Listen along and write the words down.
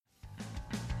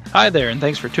Hi there, and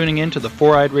thanks for tuning in to the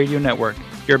Four-Eyed Radio Network.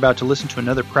 You're about to listen to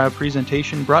another proud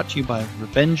presentation brought to you by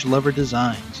Revenge Lover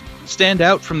Designs. Stand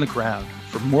out from the crowd.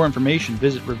 For more information,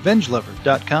 visit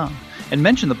revengelover.com and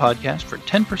mention the podcast for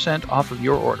 10% off of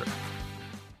your order.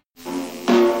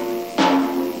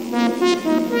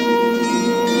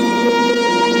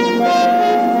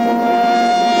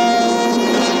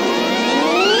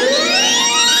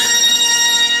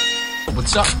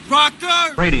 What's up? Proctor!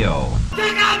 Radio.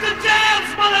 Take out the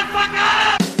dance,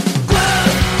 motherfucker!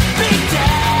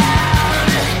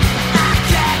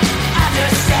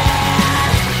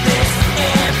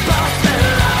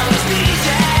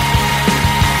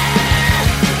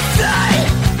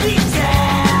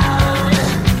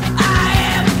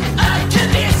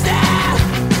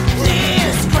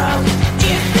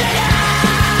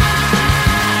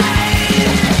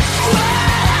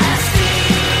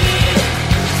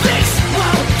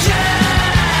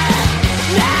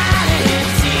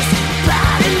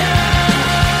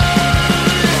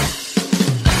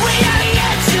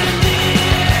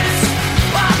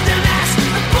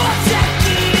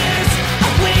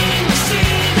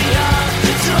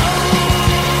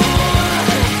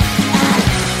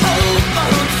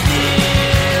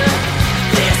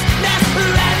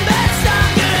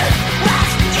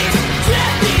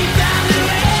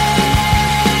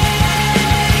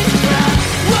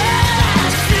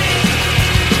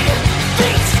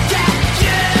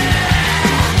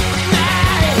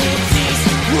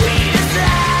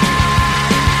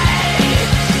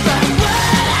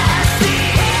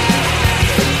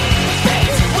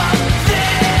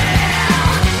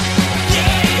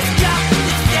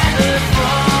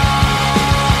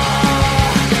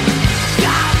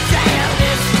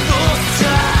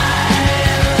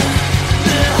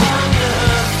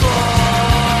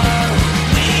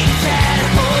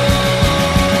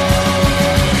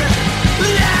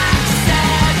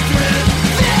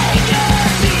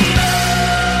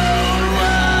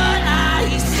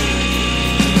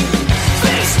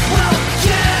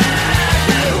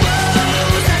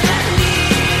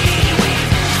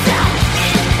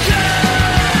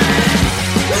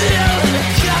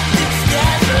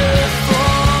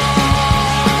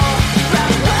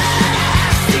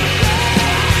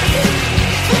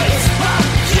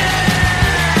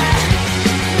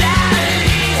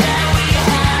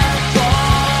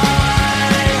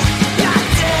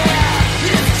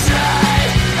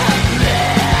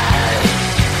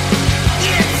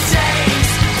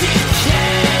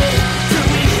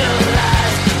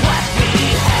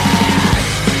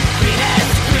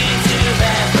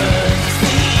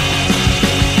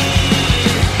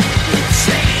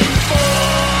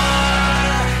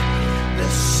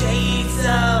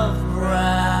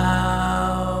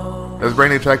 There's a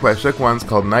brand new track by Shook Ones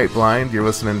called Night Blind. You're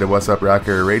listening to Wassup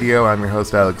Rocker Radio. I'm your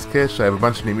host, Alex Kish. I have a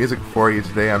bunch of new music for you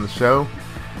today on the show.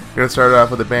 We're going to start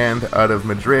off with a band out of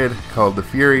Madrid called the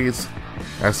Furies.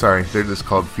 Sorry, they're just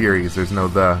called Furies. There's no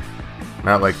the.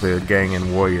 Not like the gang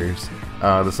and Warriors.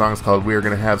 The song's called We're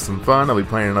Gonna Have Some Fun. I'll be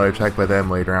playing another track by them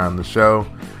later on in the show.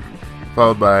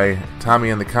 Followed by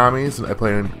Tommy and the Commies. I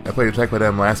played a track by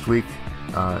them last week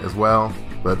as well.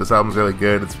 But this album's really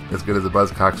good. It's as good as a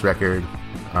Buzzcocks record.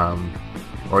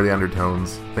 Or the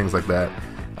Undertones, things like that.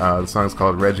 The song's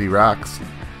called Reggie Rocks.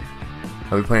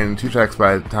 I'll be playing 2 tracks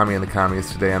by Tommy and the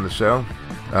Commies today on the show.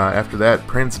 After that,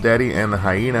 Prince Daddy and the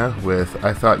Hyena with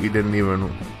I Thought You Didn't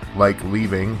Even Like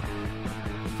Leaving.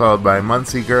 Followed by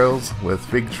Muncie Girls with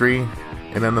Fig Tree.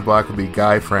 And then the block will be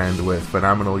Guy Friend with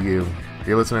Phenomenal You.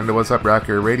 You're listening to Wassup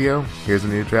Rocker Radio. Here's a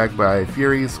new track by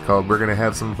Furies called We're Gonna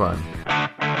Have Some Fun.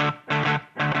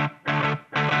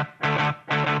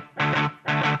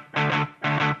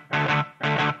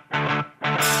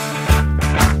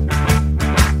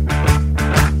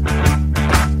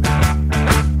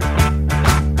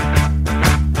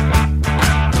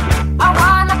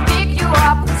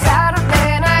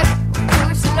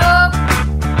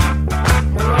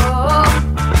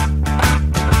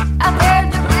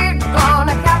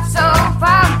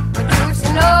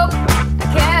 I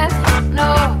can't,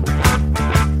 no.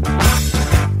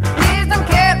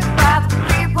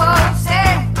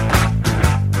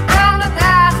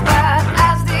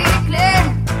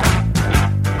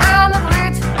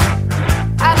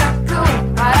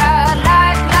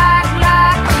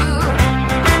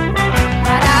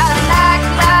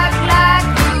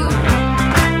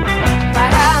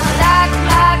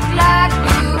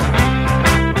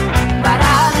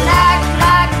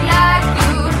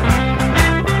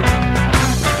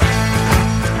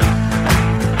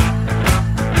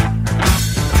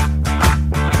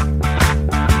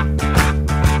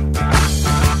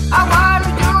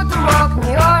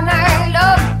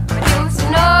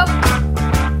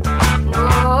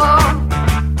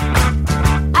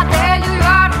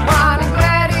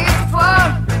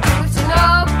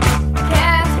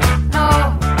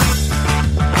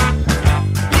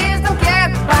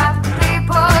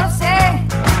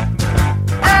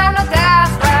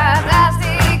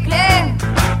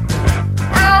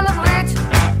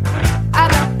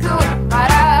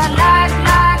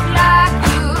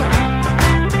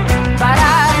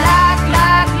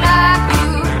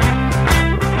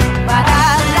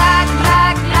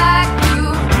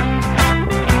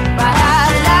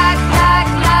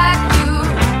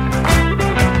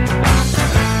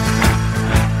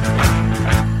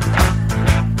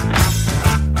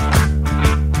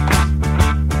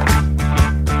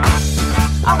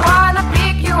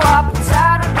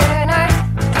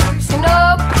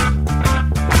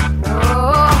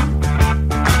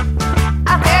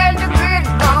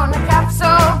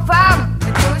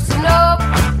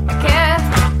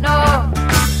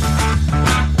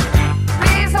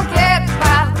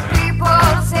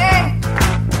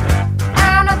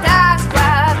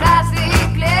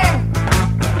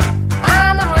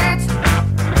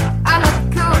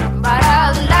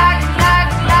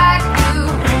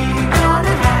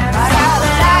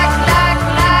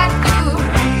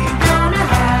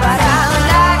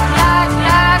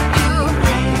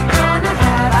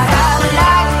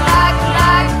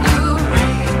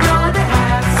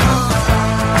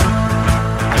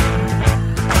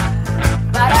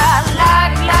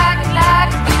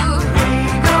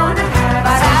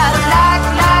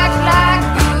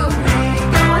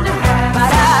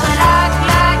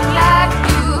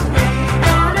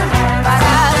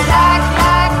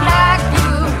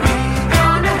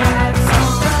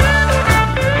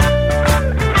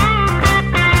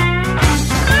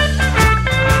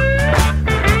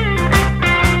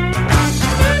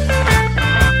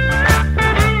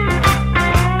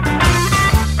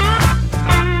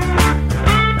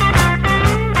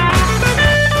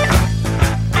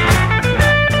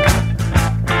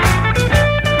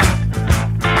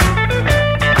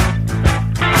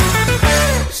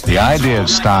 idea of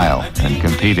style and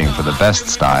competing for the best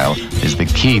style is the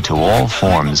key to all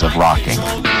forms of rocking.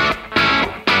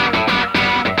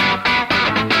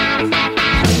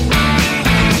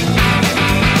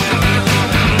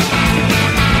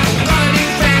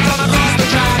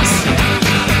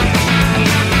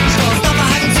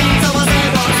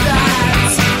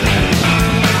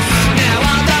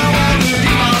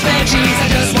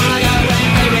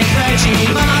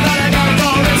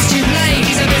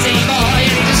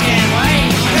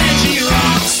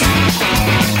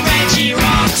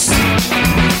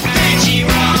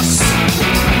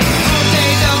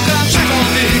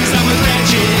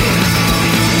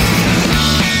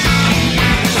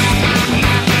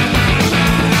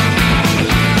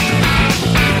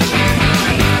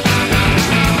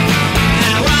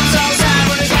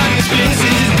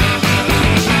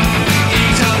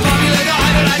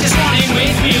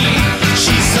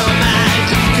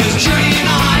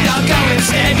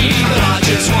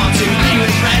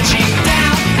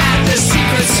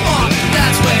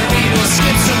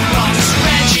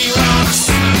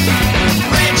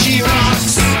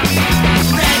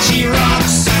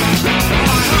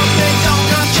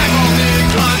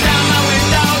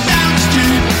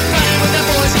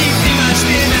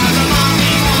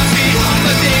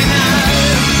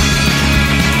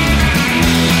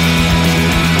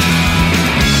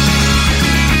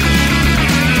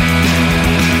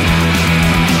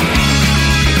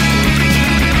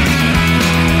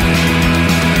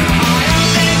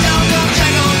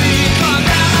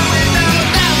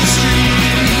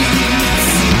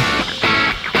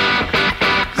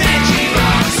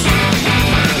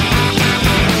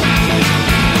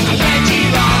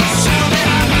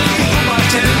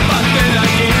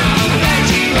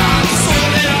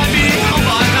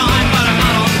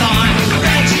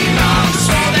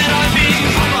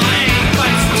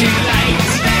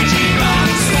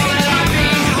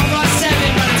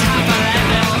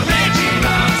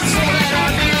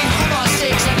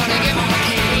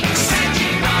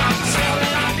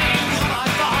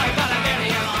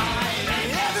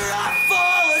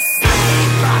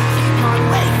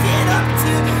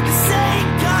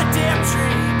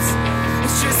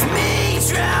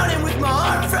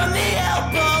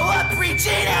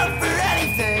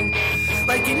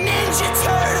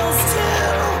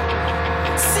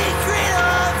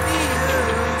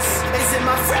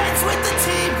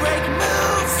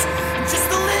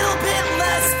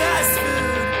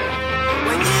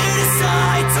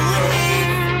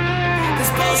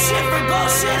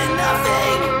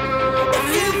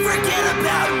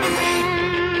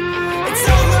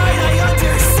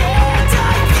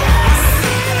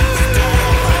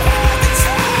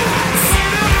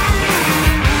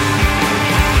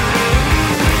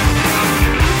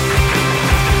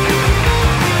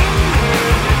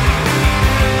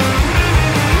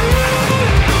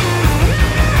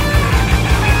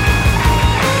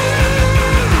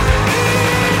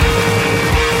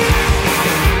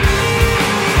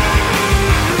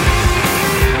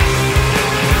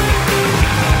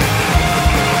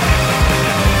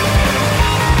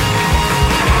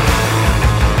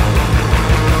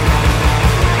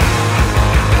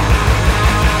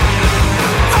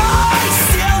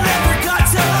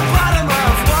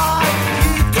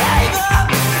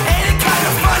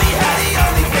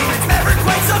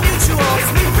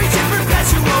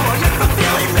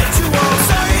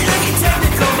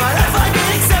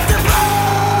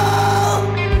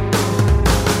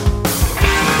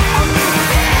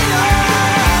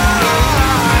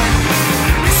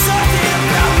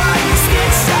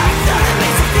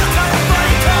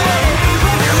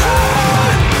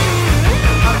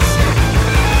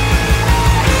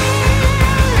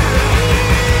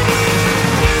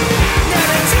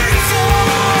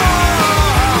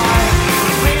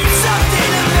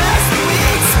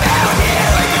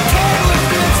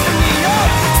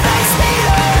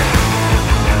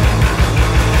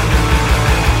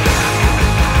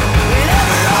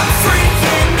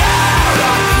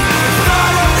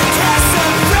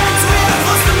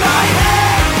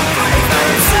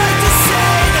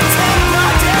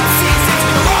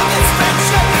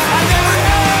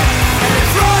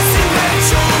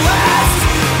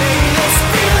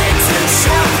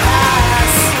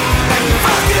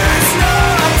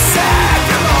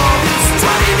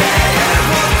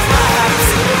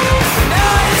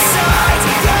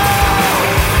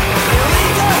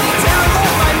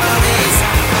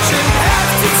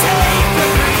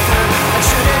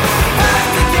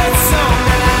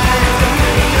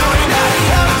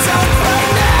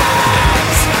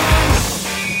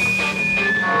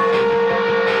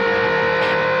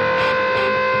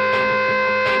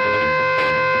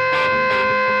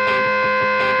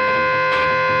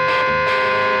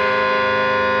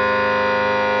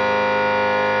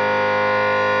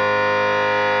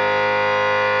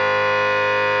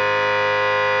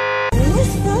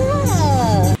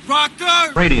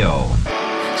 Radio.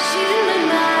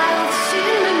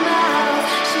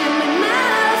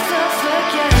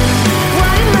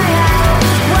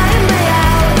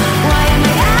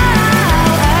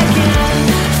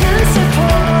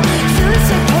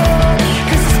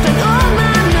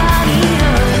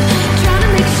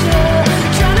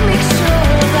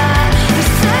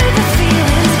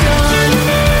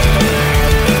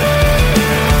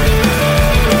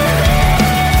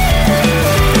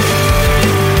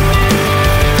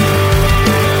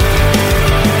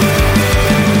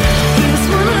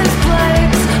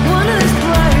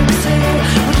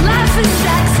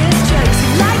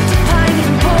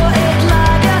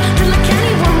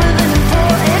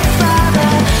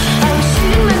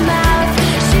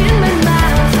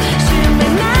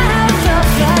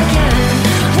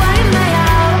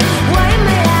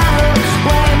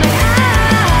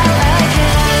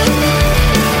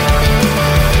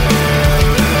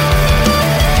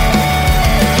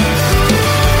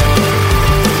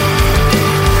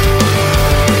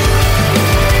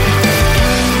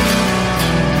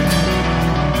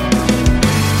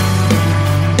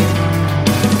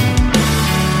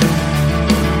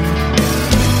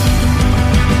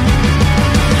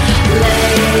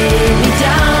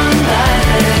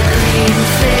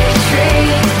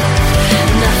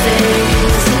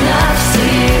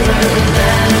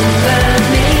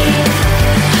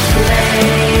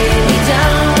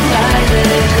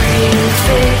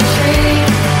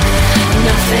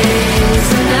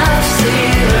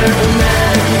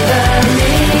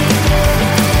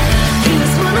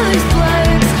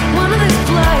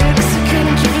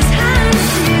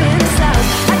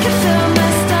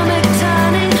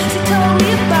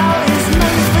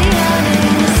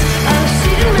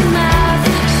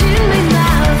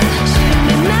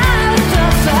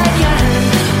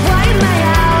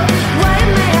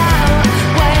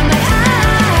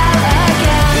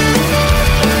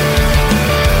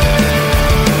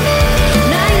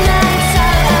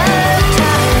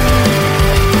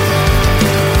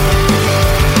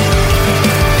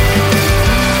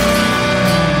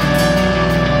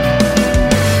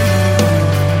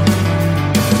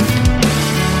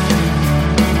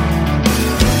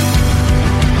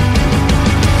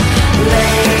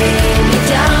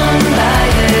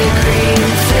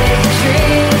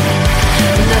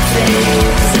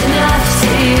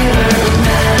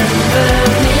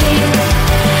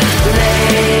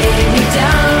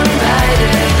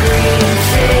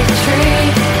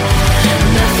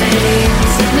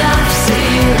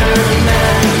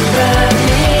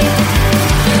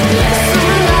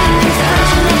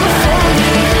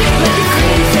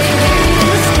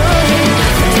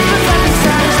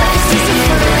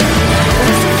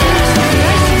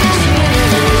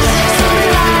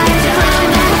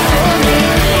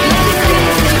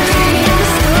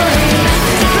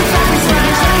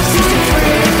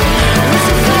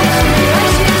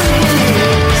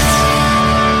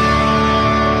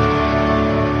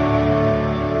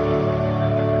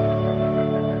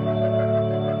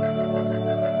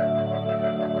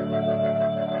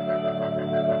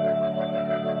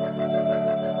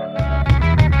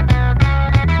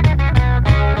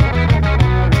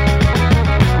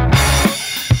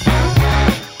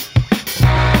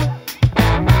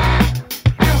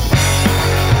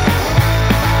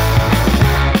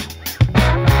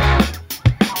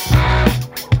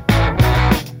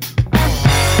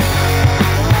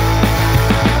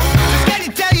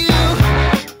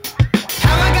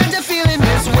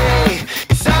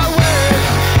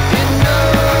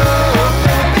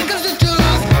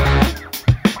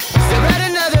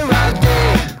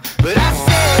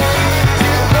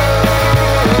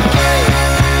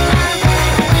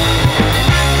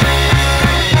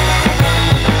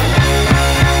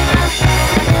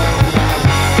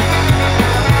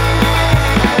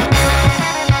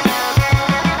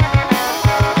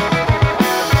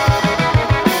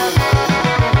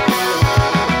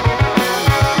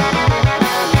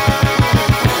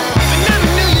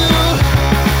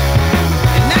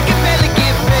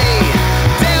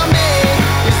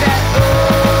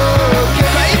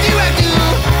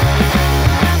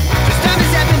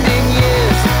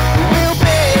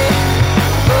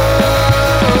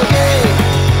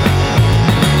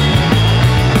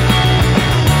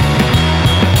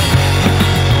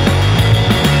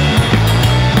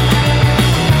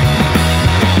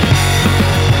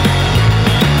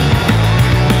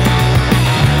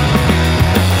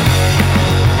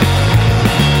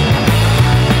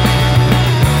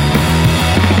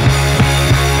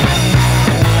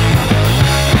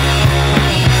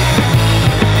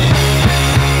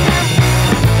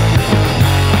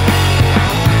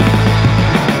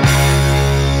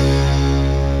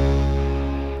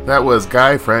 That was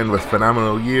Guy Friend with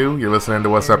Phenomenal You. You're listening to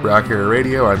Wassup Rock Hero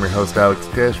Radio. I'm your host, Alex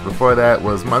Kish. Before that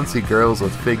was Muncie Girls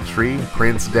with Fig Tree,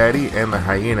 Prince Daddy, and the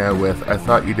Hyena with I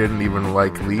Thought You Didn't Even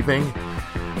Like Leaving.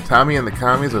 Tommy and the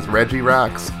Commies with Reggie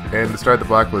Rocks. And to start the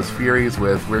block was Furies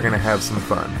with We're Gonna Have Some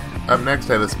Fun. Up next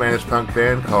I have a Spanish punk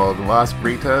band called Las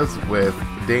Grietas with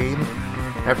Didn.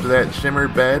 After that, Shimmer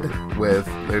Bed with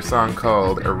their song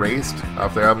called Erased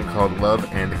off their album called Love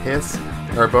and Hiss.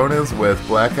 Carbonas with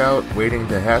Blackout, Waiting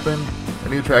to Happen. A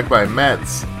new track by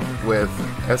Mets with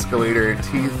Escalator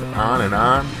Teeth On and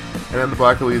On. And then the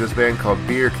block will lead this band called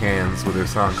Beer Cans with their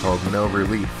song called No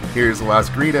Relief. Here's Las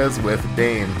Grietas with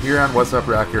Dane here on Wassup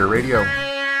Rock Hero Radio.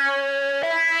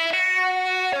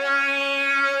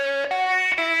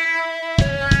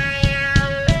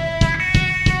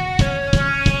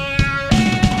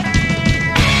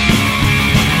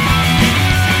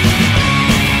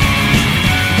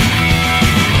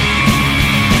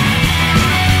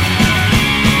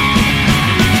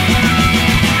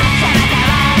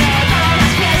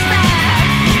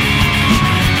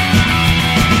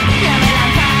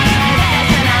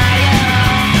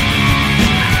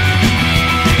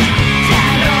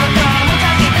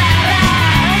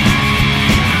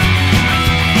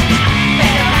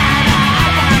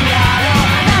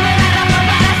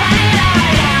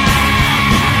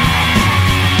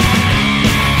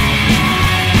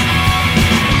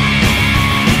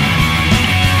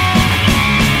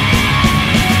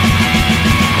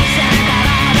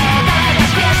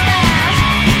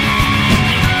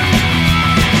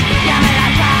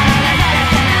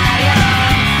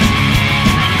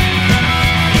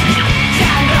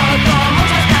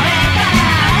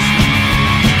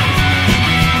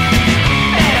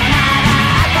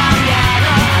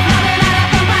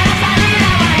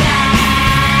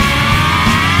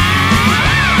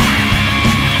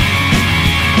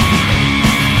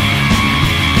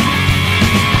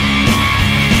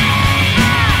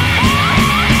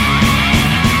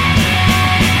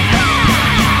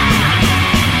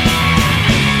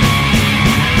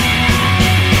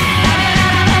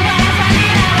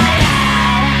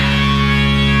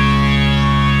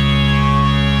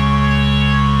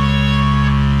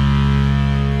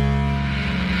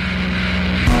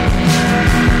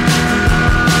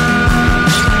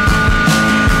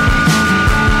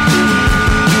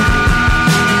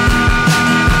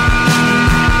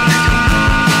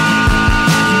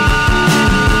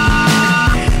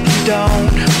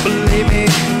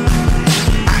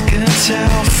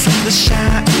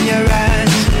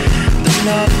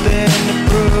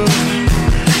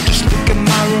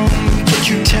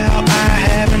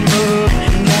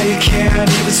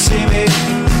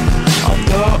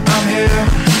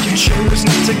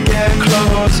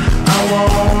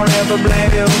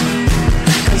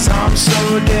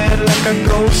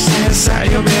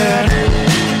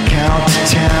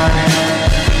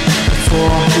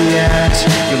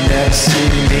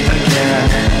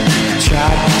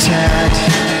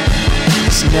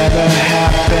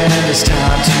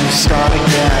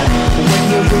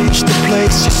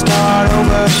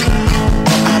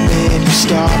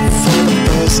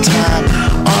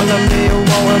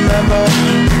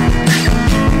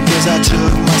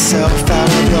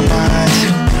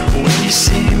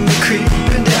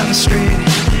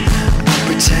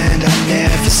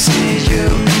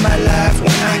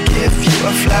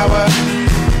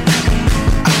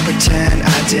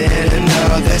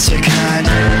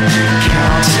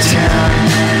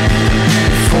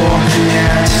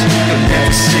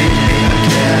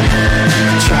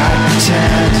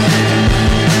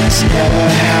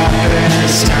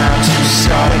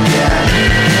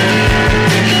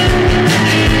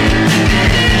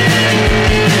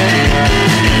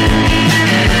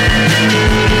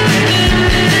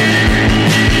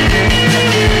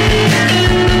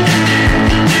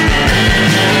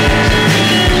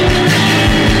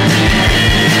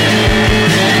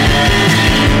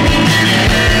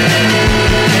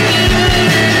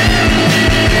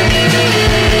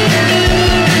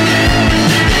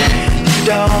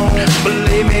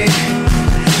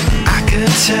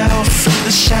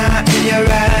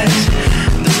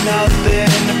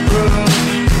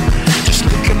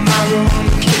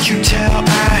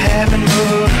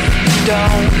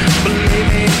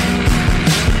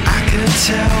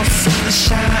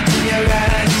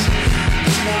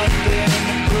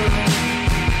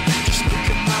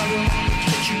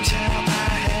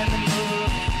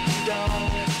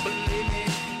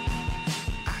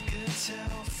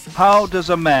 How does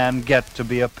a man get to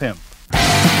be a pimp?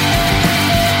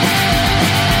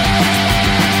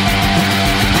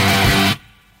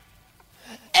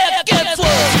 It gets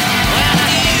worse when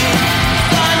you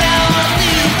find out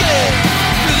you get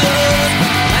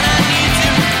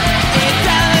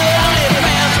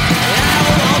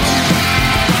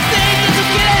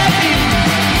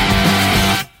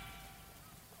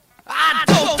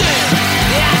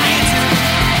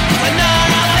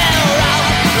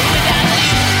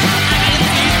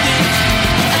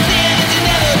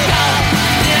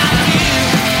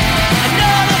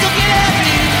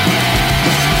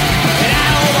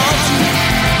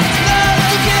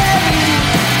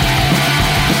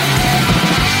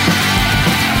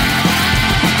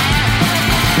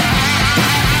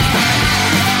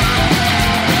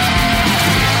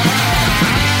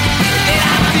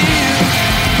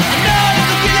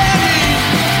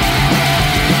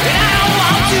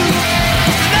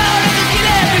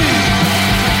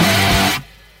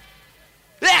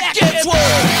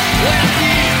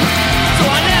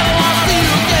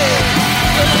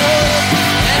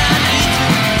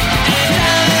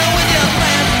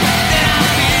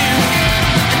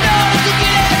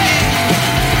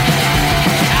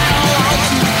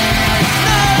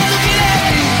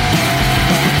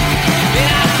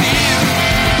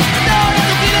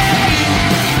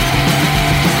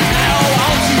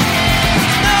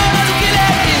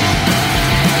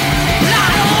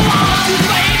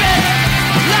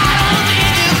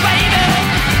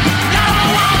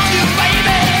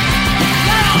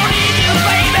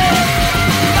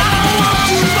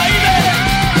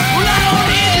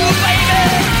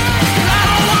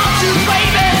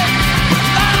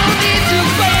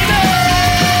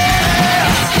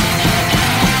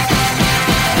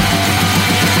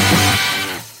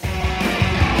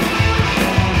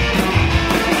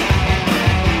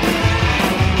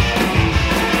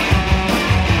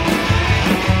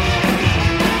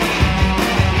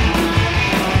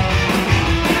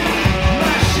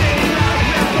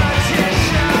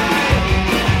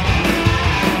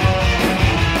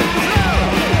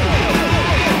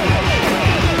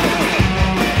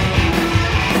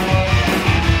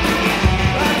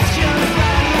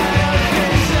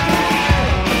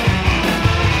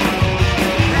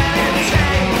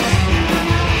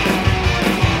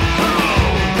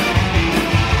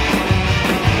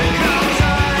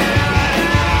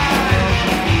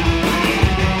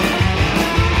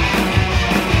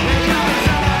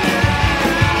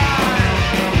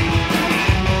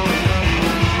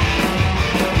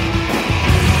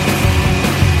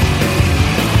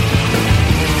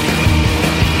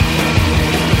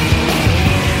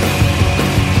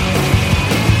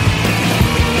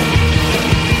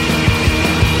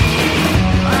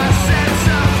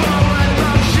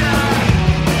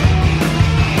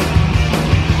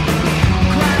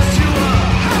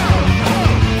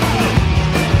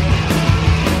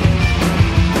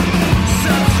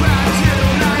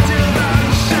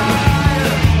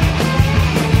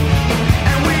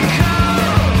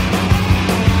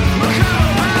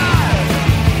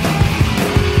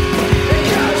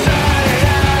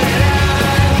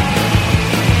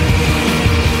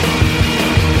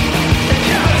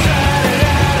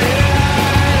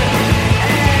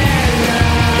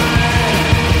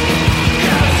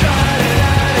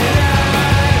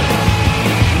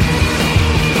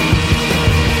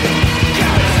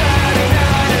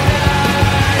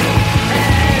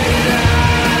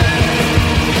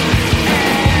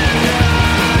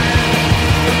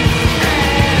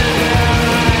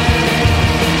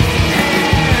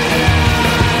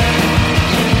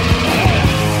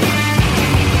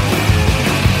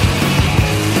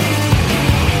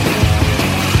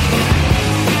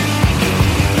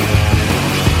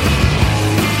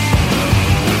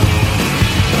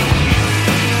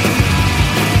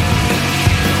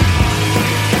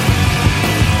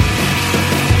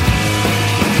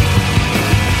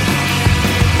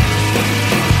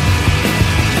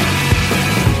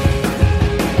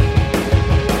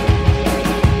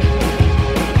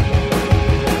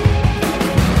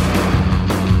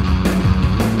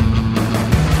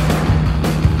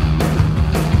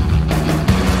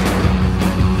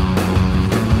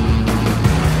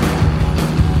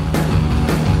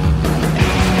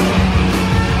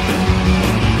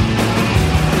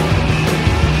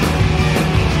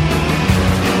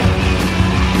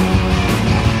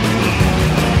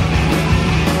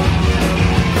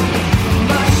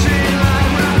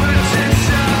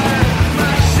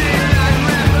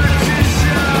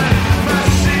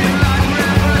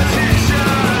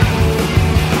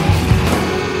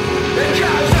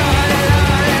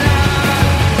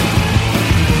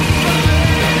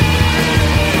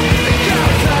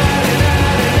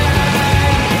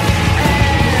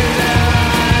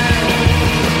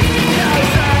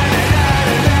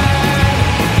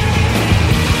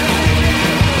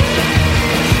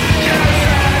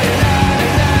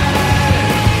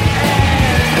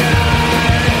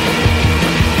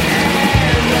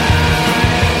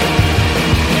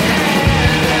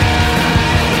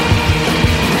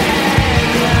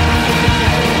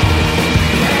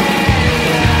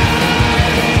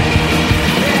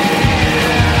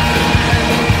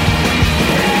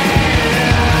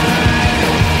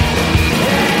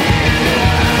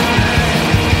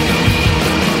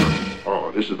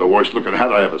second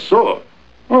hat I ever saw.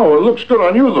 Oh, it looks good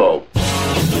on you, though.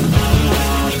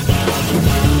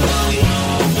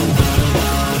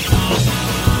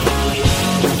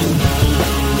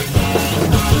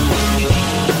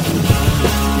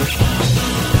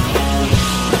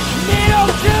 Needle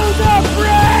to the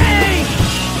brain!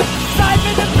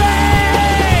 Siphon the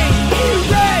vein!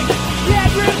 Erase,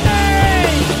 yet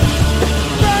remain!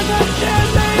 Burn the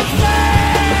chilling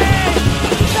flame!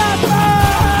 Suffer!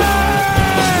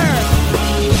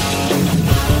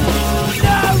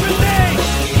 No relief!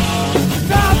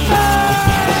 Suffer!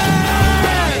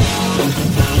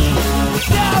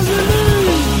 No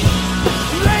relief!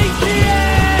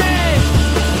 Radiate!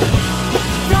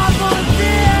 Trouble and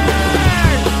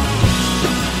fears!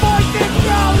 Voices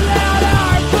grow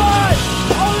louder, but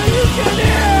only you can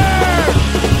hear!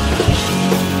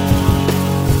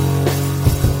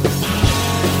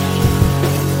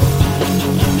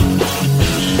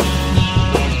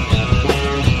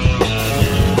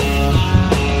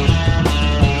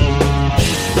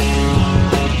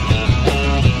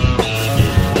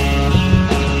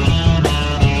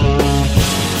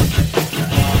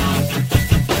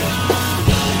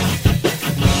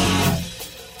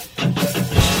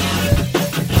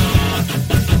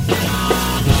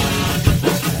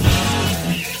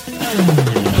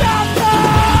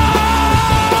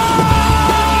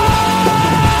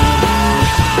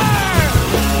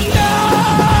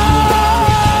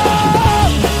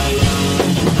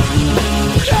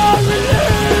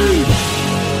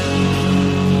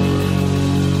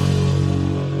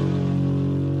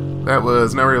 That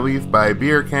was No Relief by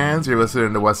Beer Cans. You're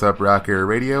listening to Wassup Rocker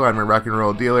Radio. I'm your rock and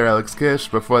roll dealer, Alex Kish.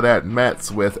 Before that,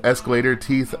 Mets with Escalator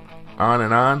Teeth On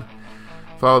and On.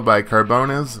 Followed by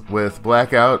Carbonas with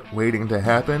Blackout, Waiting to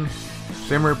Happen.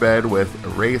 Shimmer Bed with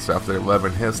Race off their Love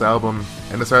and Hiss album.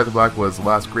 And to start the block was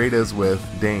Las Grietas with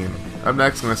Dane. Up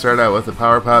next, I'm going to start out with a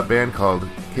power pop band called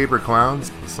Caper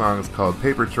Clowns. The song is called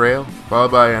Paper Trail.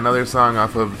 Followed by another song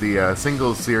off of the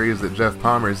singles series that Jeff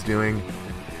Palmer's doing.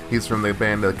 He's from the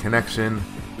band The Connection.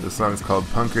 The song's called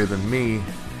Punker Than Me.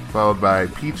 Followed by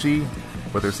Peachy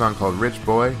with their song called Rich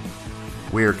Boy.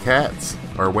 Weer Cats,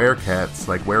 or Werecats,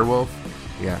 like werewolf.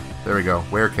 Yeah, there we go,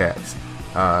 Werecats.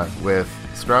 With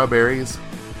Strawberries.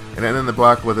 And then in the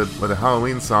block with a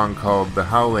Halloween song called The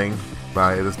Howling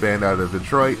by this band out of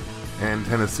Detroit and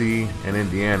Tennessee and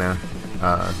Indiana.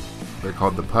 They're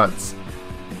called The Putts,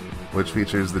 which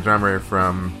features the drummer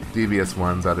from Devious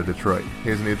Ones out of Detroit.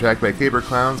 Here's a new track by Caper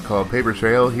Clowns called Paper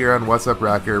Trail here on Wassup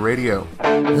Rocker Radio.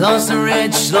 Lost the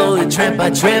rich slowly trip by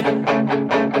trip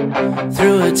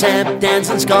through a tap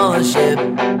dancing scholarship.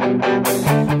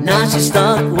 Now she's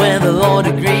stuck with a law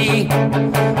degree,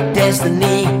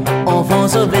 destiny or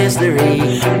force of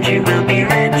history. Soon she will be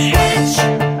rich.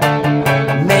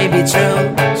 Maybe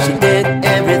true, she did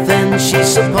everything she's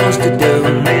supposed to do.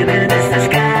 Living is the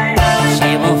sky.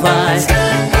 She will find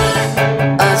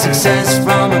a success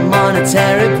from a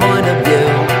monetary point of view.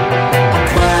 I'm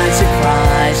quite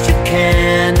surprised you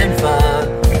can't infer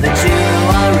that you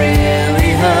are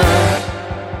really her.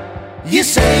 You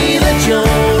say that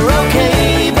you're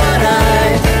okay, but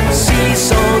I see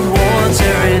salt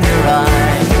water in your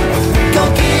eye. Go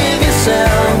give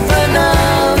yourself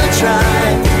another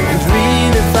try and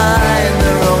redefine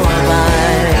the role of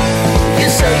I. You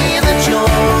say that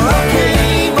you're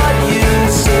okay, but you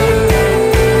say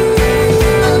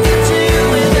I'll get to you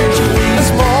eventually.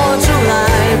 There's more to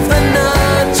life than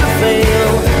not to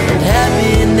fail, and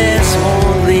happiness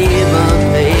won't leave a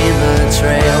paper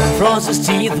trail. Frost his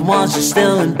teeth while she's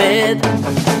still in bed,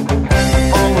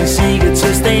 always eager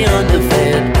to stay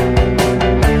underfed.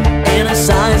 In a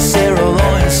size zero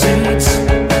oil suits,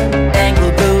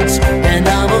 ankle boots, and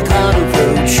avocado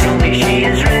fruit. Show me she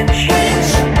is rich.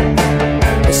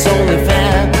 It's only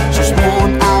fair, she's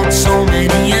worn out so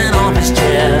many an office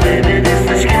chair. Living is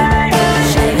the sky.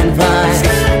 She can fly,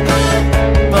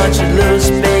 but you lose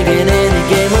big in any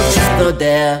game of truth or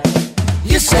dare.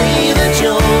 You say that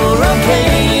you're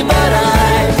okay, but I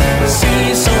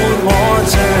see salt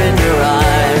water in your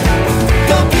eye.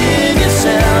 Go give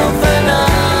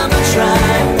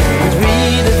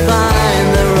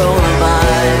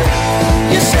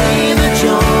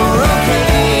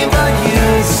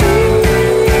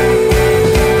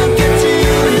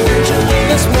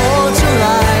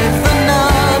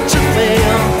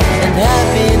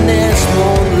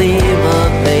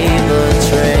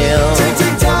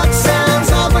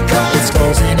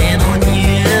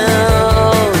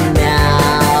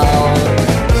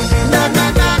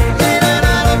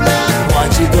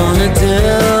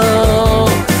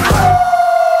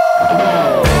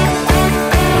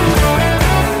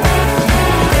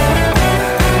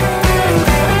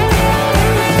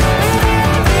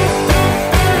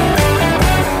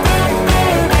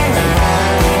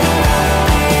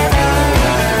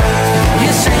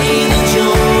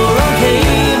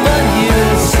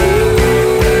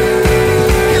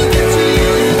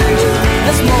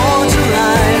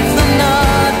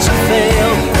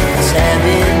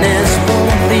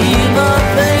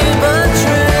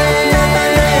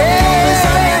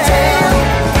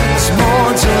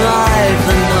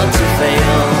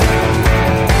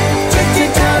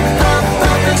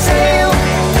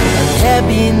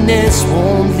happiness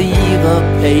won't leave a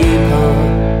paper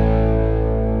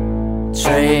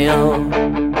trail.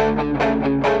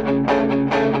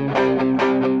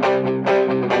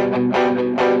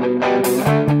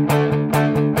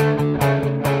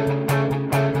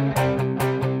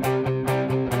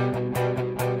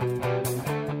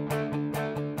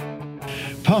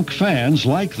 Punk fans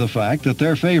like the fact that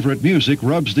their favorite music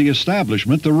rubs the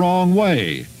establishment the wrong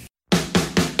way.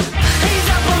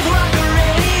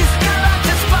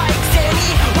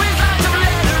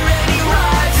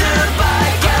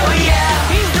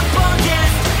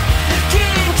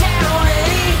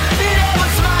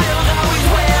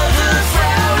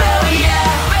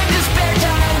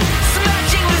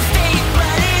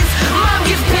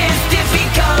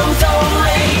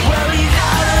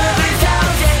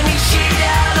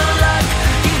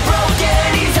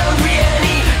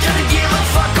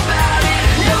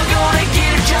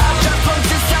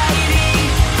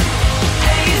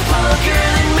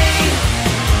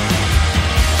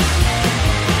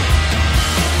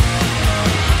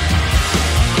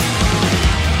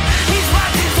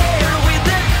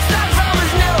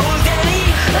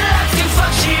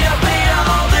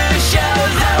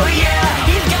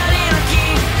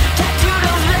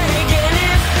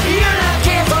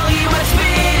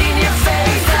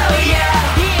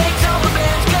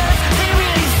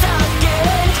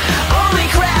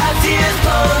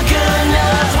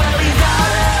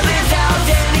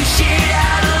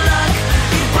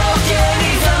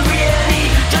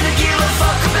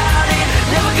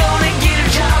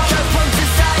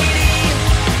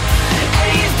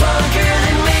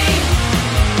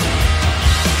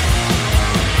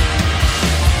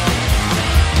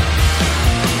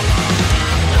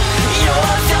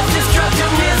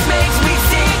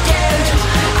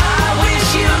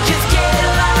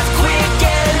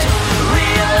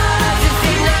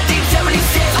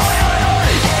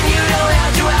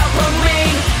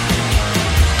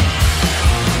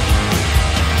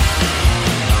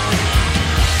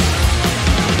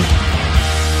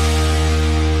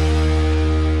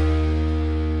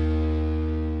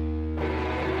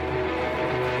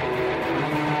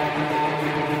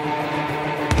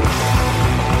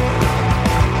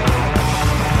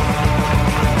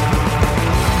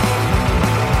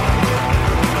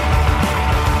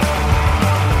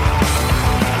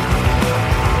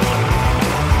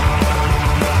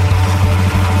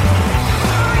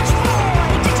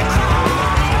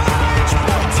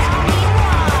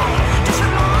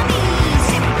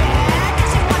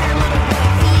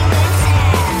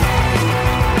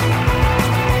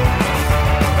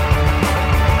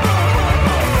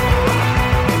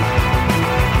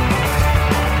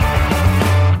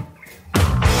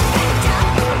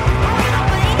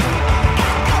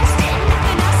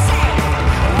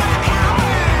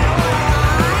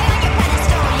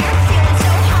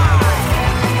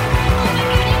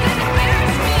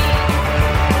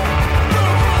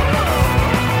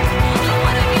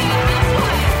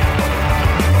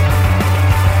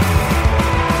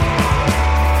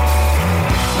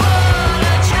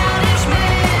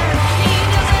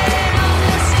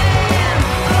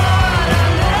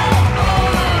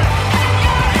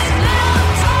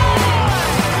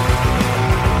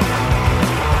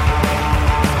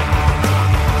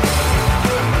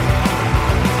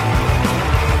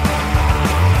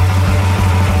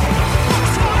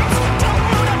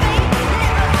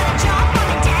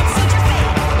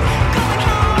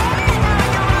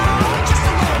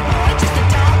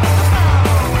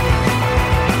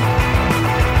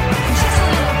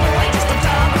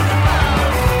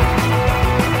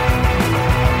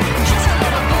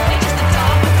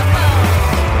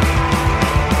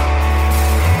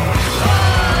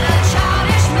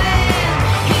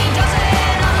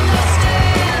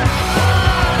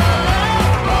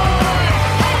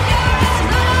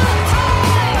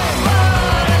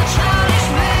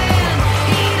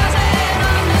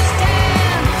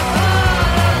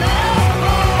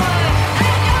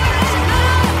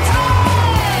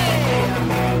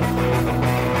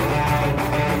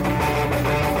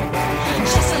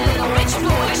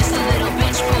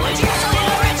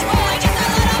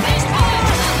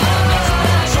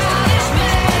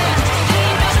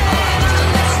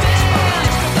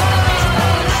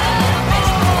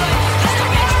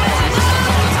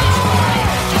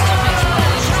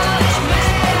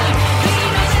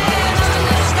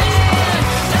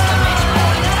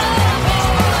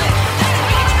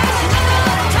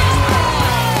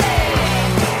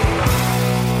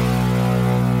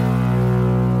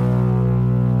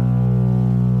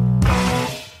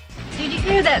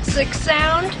 that sick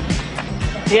sound?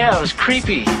 Yeah, it was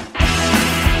creepy.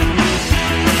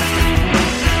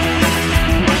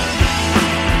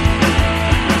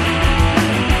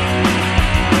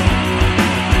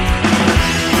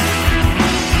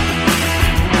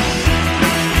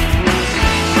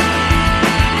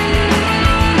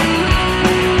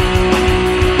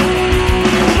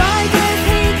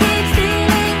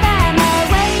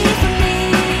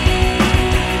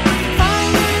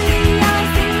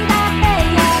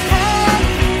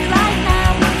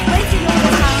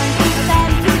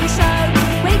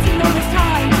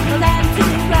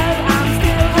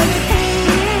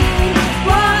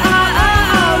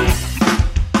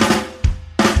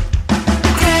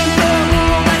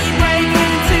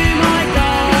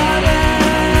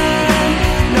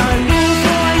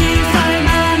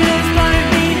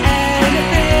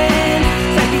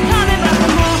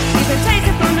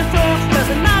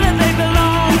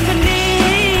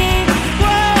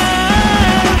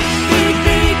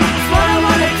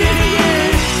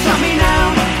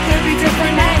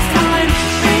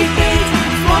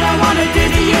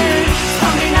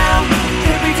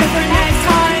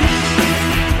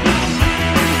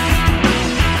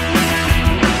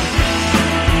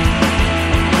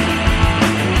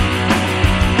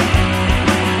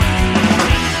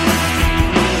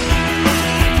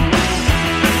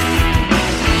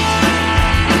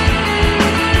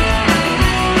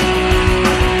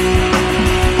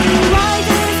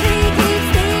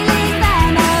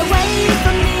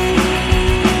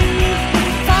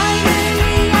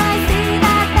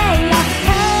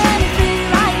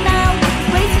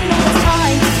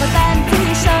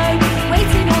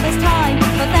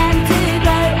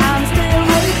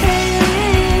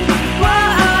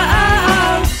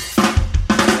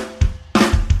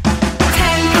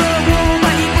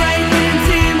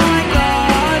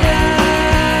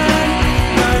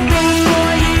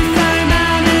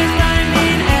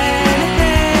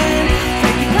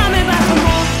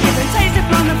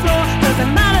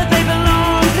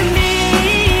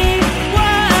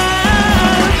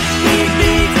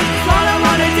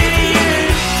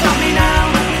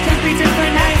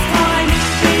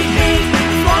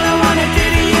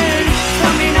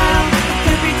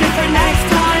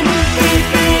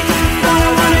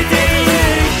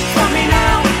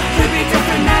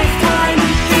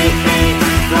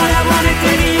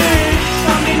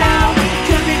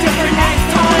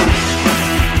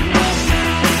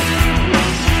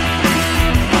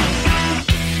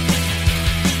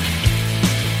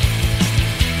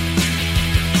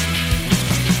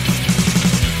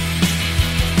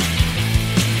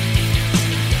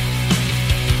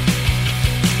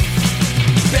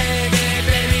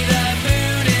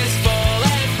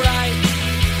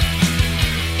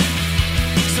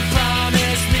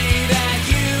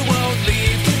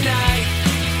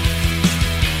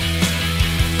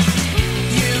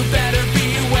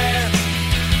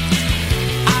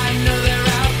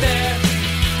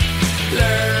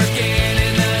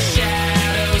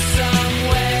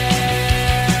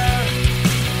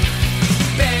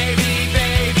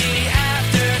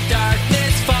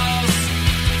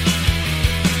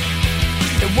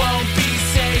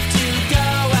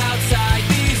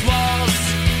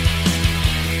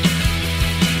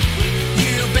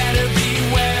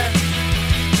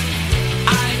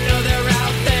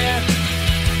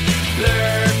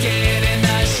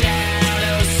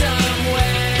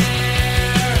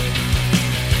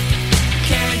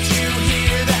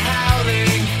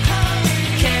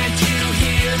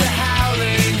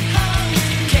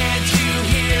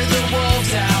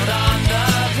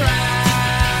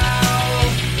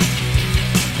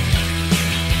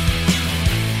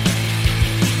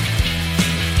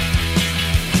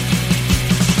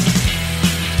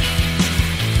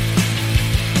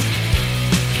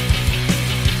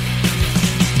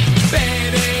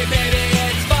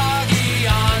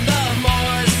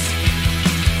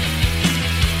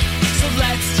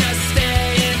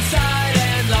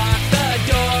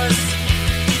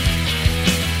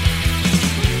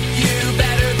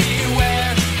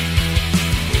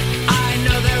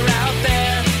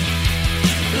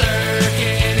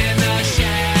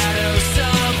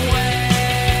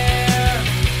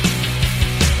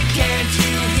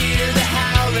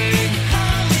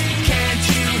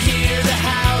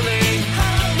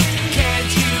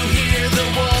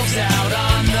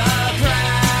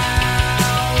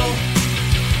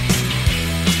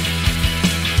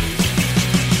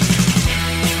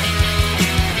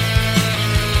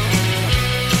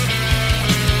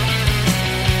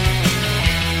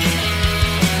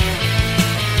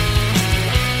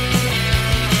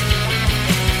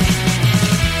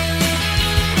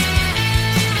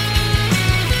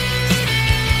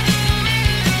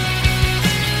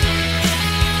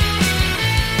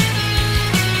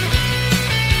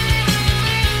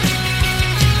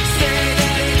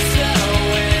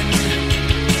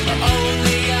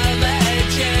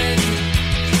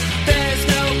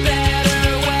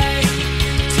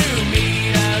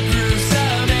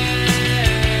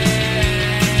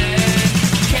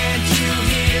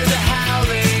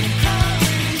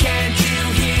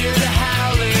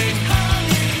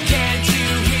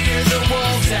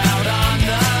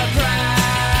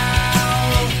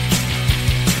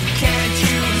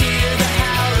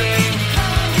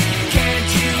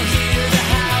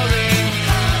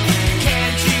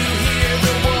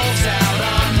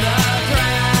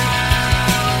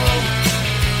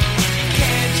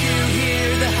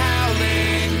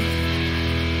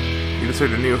 You just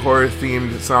heard a new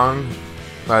horror-themed song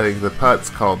by the Putts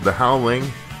called The Howling.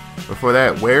 Before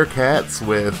that, Werecats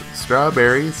with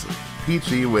Strawberries,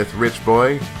 Peachy with Rich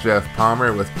Boy, Jeff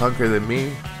Palmer with Punker Than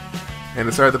Me, and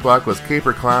to start the block was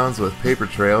Caper Clowns with Paper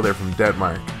Trail. They're from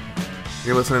Denmark.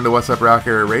 You're listening to Wassup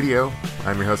Rocker Radio.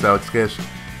 I'm your host, Alex Gish.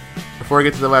 Before I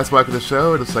get to the last block of the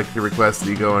show, I'd just like to request that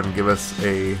you go and give us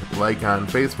a like on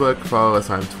Facebook, follow us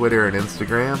on Twitter and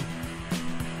Instagram.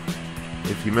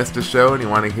 If you missed a show and you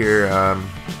want to hear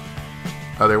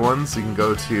other ones, you can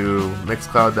go to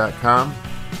mixcloud.com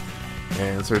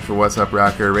and search for Wassup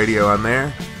Rocker Radio on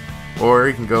there. Or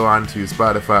you can go on to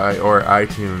Spotify or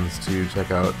iTunes to check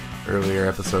out earlier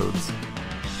episodes.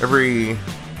 Every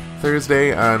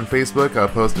Thursday on Facebook, I'll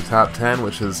post a top 10,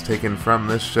 which is taken from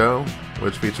this show,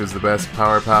 which features the best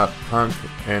power pop, punk,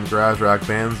 and garage rock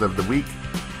bands of the week.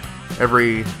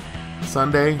 Every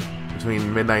Sunday,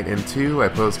 between midnight and 2, I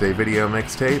post a video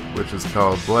mixtape, which is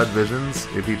called Blood Visions.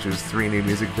 It features 3 new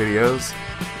music videos,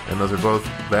 and those are both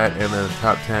that and the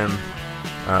top 10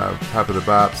 Top of the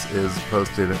Bops is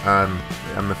posted on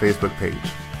the Facebook page.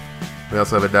 We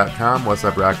also have a .com,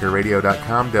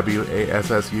 WassupRockerRadio.com,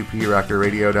 WASSUP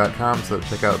RockerRadio.com, so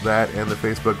check out that and the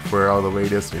Facebook for all the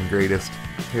latest and greatest.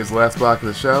 Here's the last block of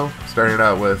the show, starting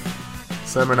out with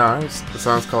Seminars. The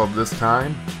song's called This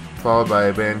Time, followed by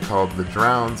a band called The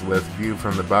Drowns with View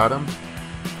from the Bottom.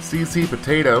 CC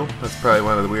Potato, that's probably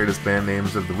one of the weirdest band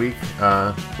names of the week,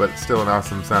 but still an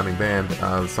awesome sounding band.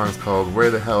 The song's called Where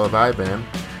the Hell Have I Been?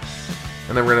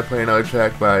 And then we're going to play another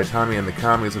track by Tommy and the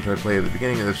Commies, which I played at the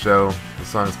beginning of the show. The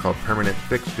song is called Permanent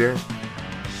Fixture.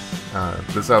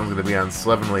 This album's going to be on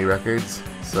Slovenly Records,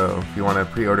 so if you want to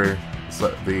pre-order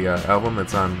the album,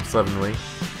 it's on Slovenly.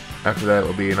 After that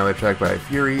will be another track by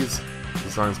Furies. The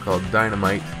song's called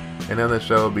Dynamite. And then the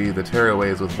show will be The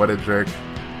Tearaways with What a Jerk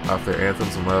off their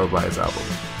Anthems and Lullabies album.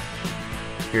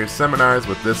 Here's Seminars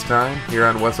with This Time here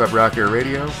on Wassup Rocker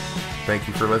Radio. Thank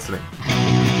you for listening.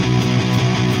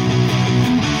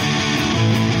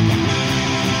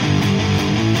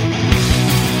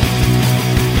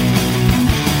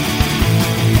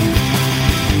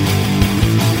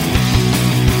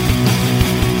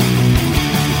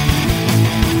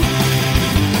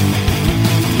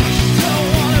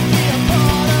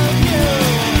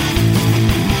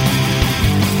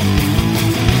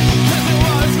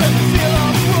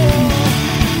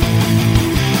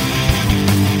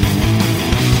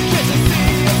 Get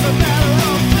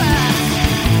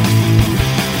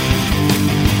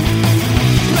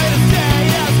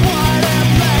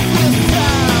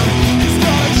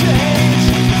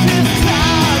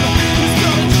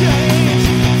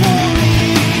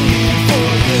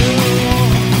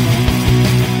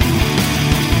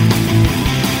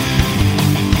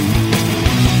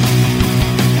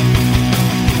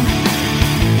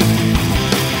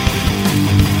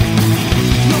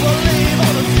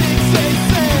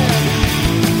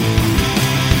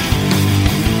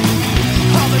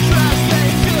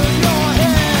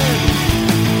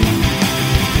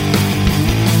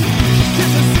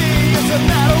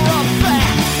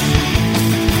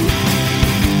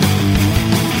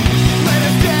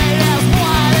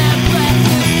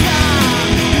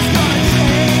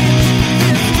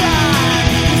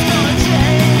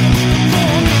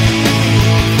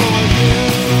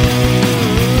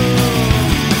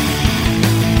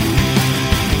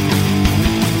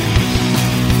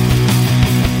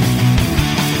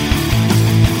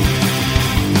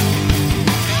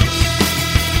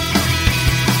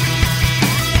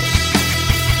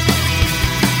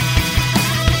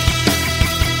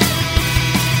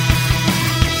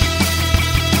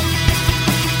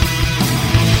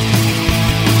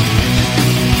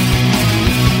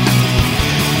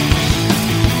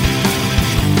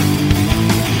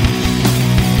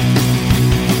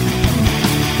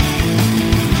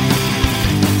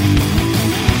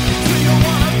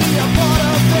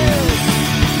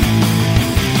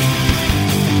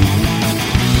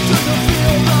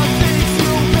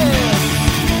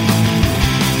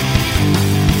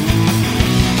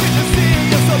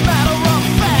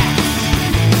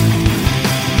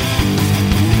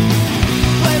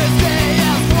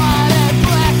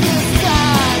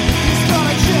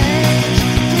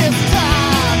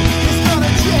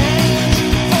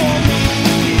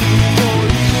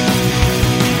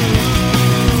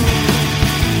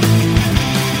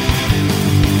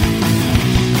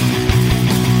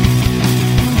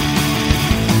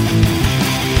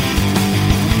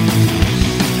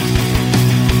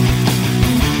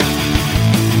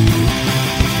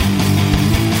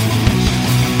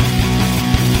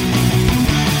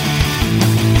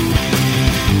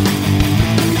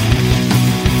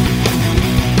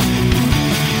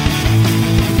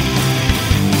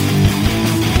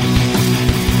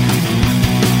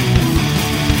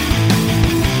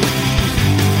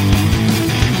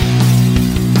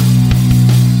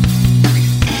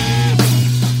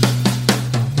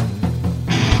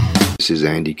is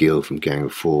Andy Gill from Gang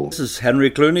of Four. This is Henry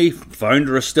Clooney,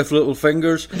 founder of Stiff Little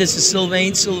Fingers. This is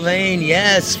Sylvain,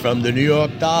 yes, from the New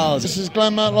York Dolls. This is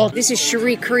Glenn Matlock. This is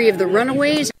Cherie Curry of the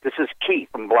Runaways. This is Keith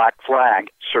from Black Flag,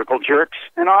 Circle Jerks,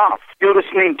 and Off. You're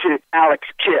listening to Alex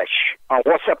Kish on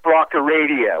Wassup Rocker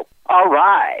Radio. All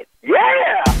right,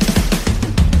 yeah!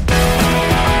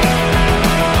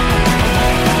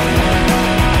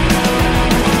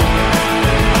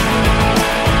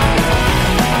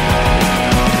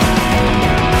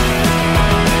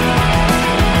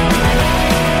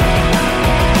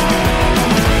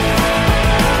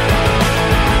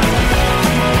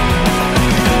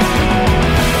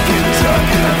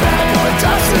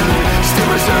 Still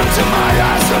reserved to my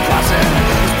eyes surpassing.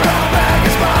 His brown bag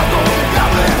is my golden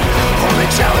goblin. Holy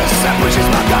chalice, that which is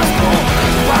my gospel.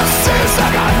 Why says I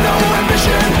got no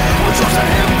ambition? What draws to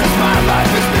him is my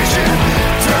life is mission.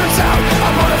 Turns out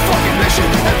I'm on a fucking mission,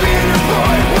 and being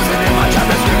employed wasn't in my job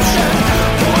description.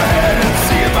 Go ahead and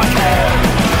see if I can.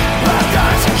 Black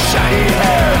eyes and shiny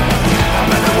hair. I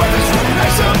bet the weather's really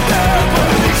nice up there, but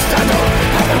at least I don't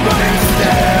have a running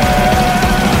stare.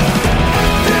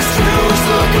 This view is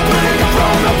looking pretty good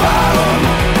from the bottom.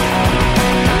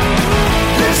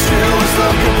 This view is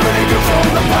looking pretty good from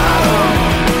the bottom.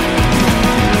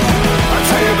 I'll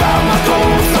tell you about my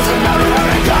goals, doesn't matter, I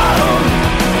ain't got them.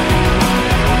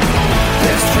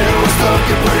 This view is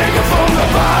looking pretty good from the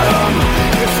bottom.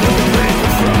 It's looking pretty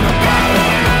good from the bottom.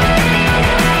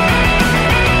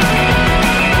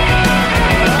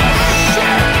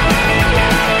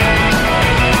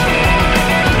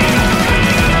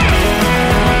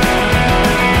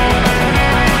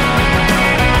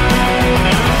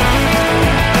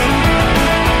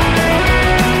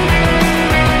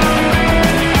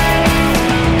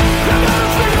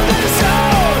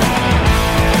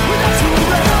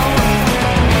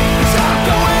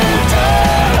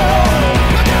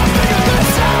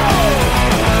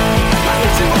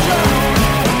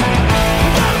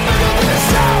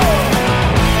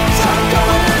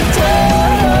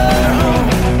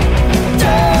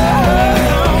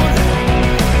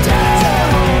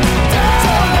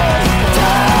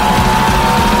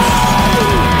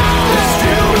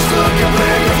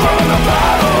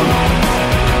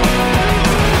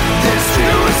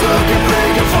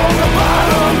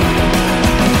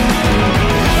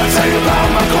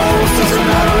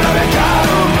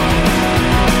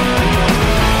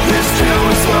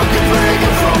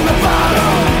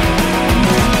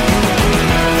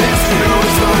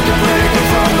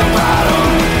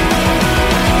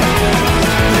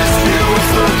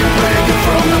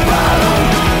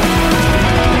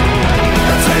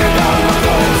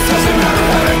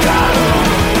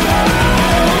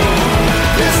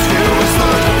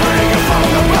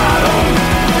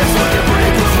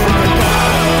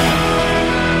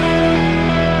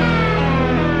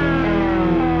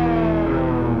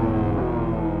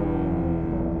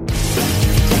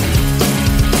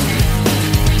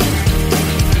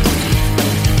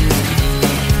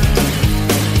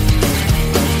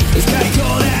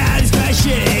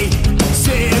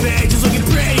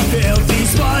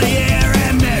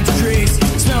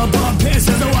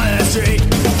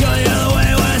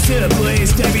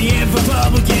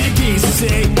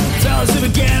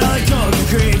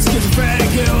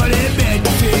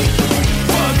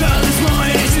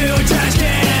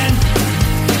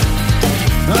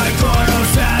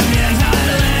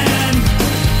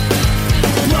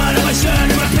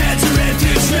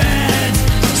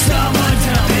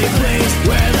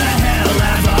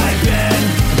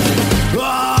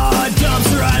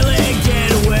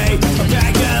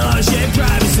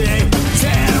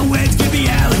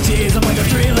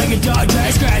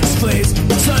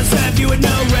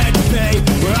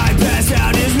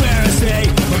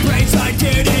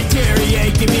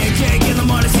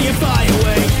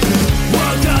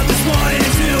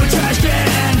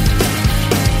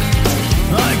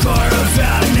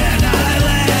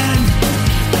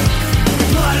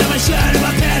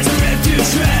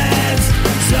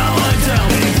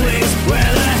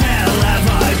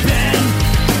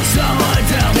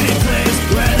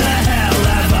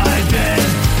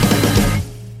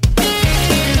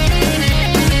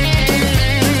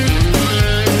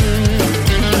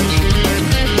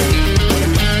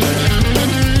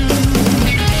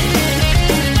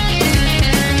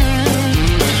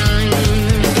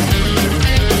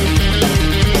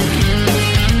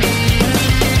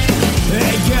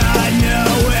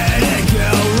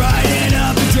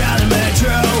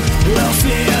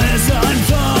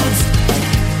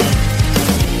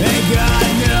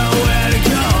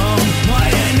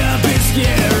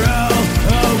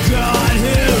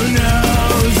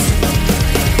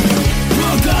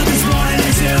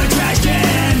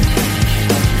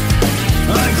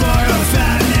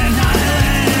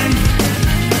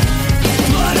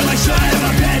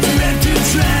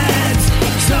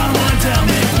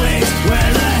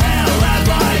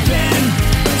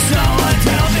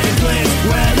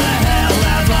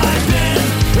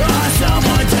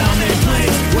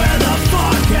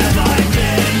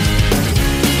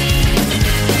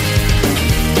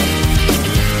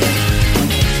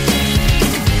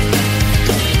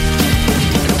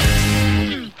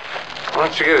 Why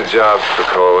don't you get a job,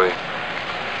 Spicoli?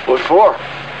 What for?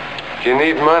 You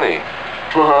need money.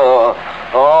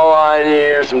 All I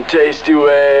need are some tasty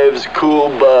waves, cool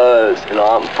buzz, and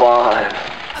I'm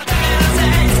fine.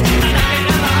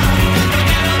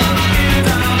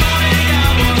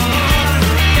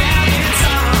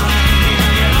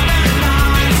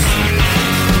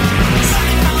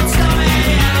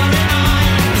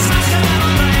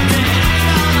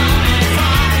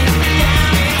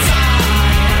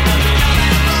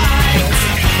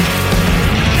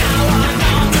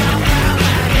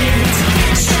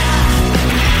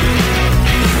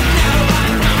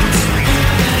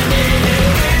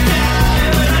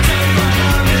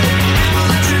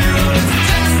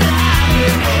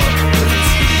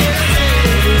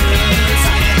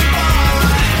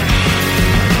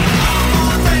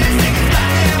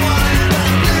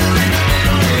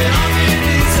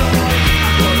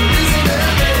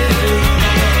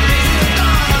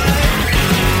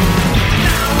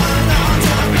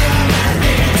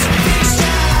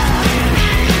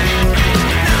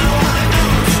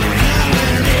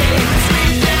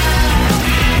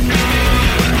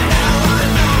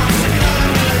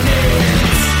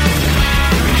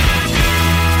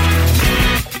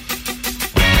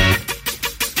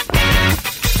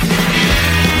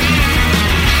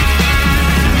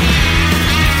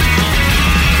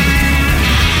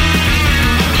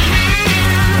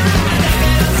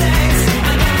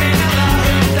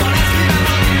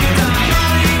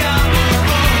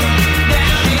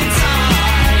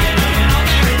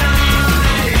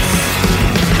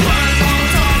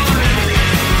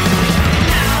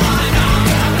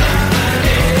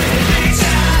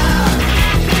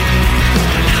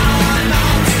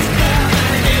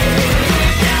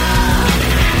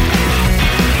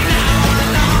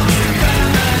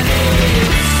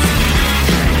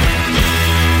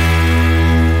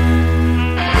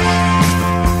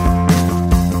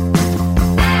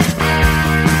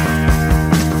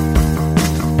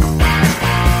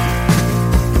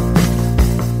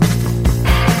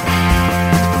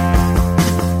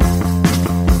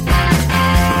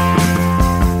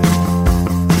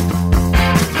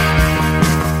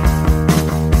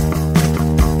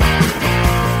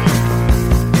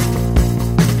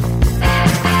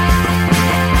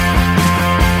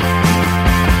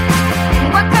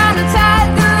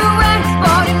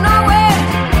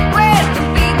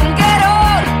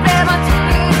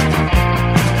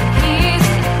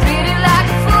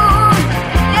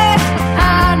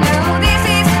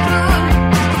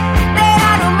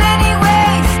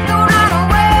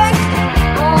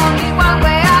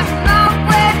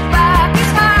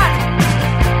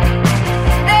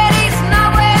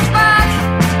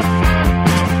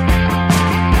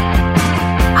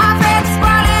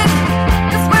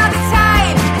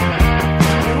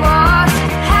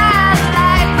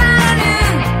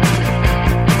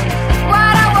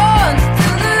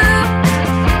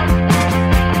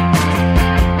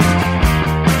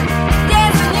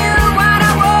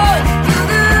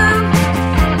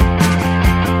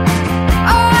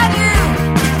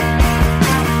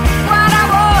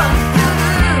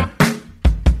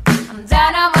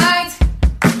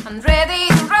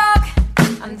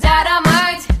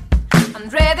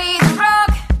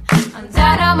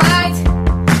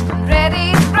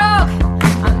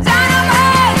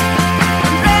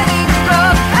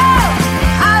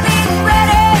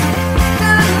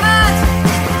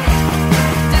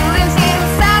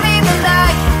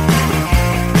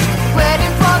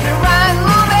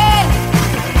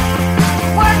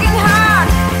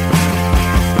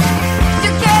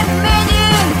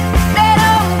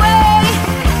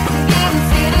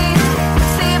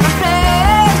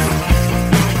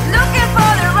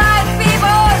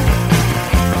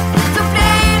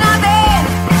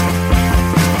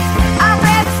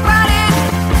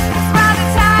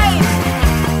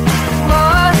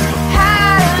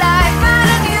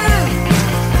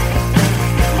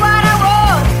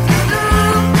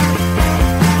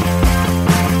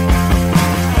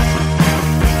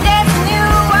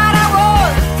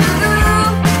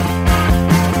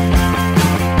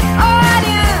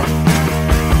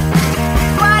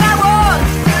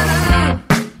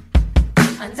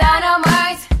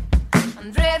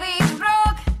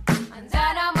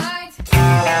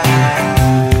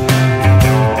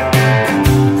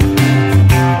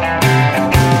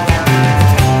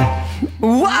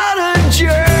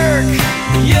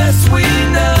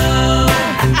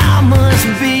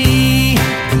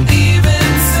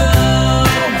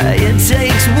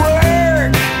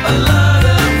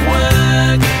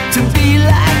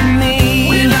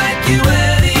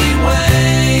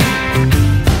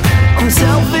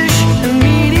 selfish and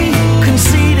needy,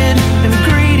 conceited.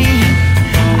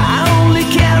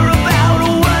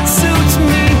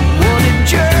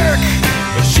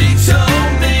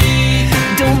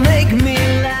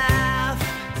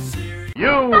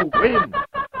 You win.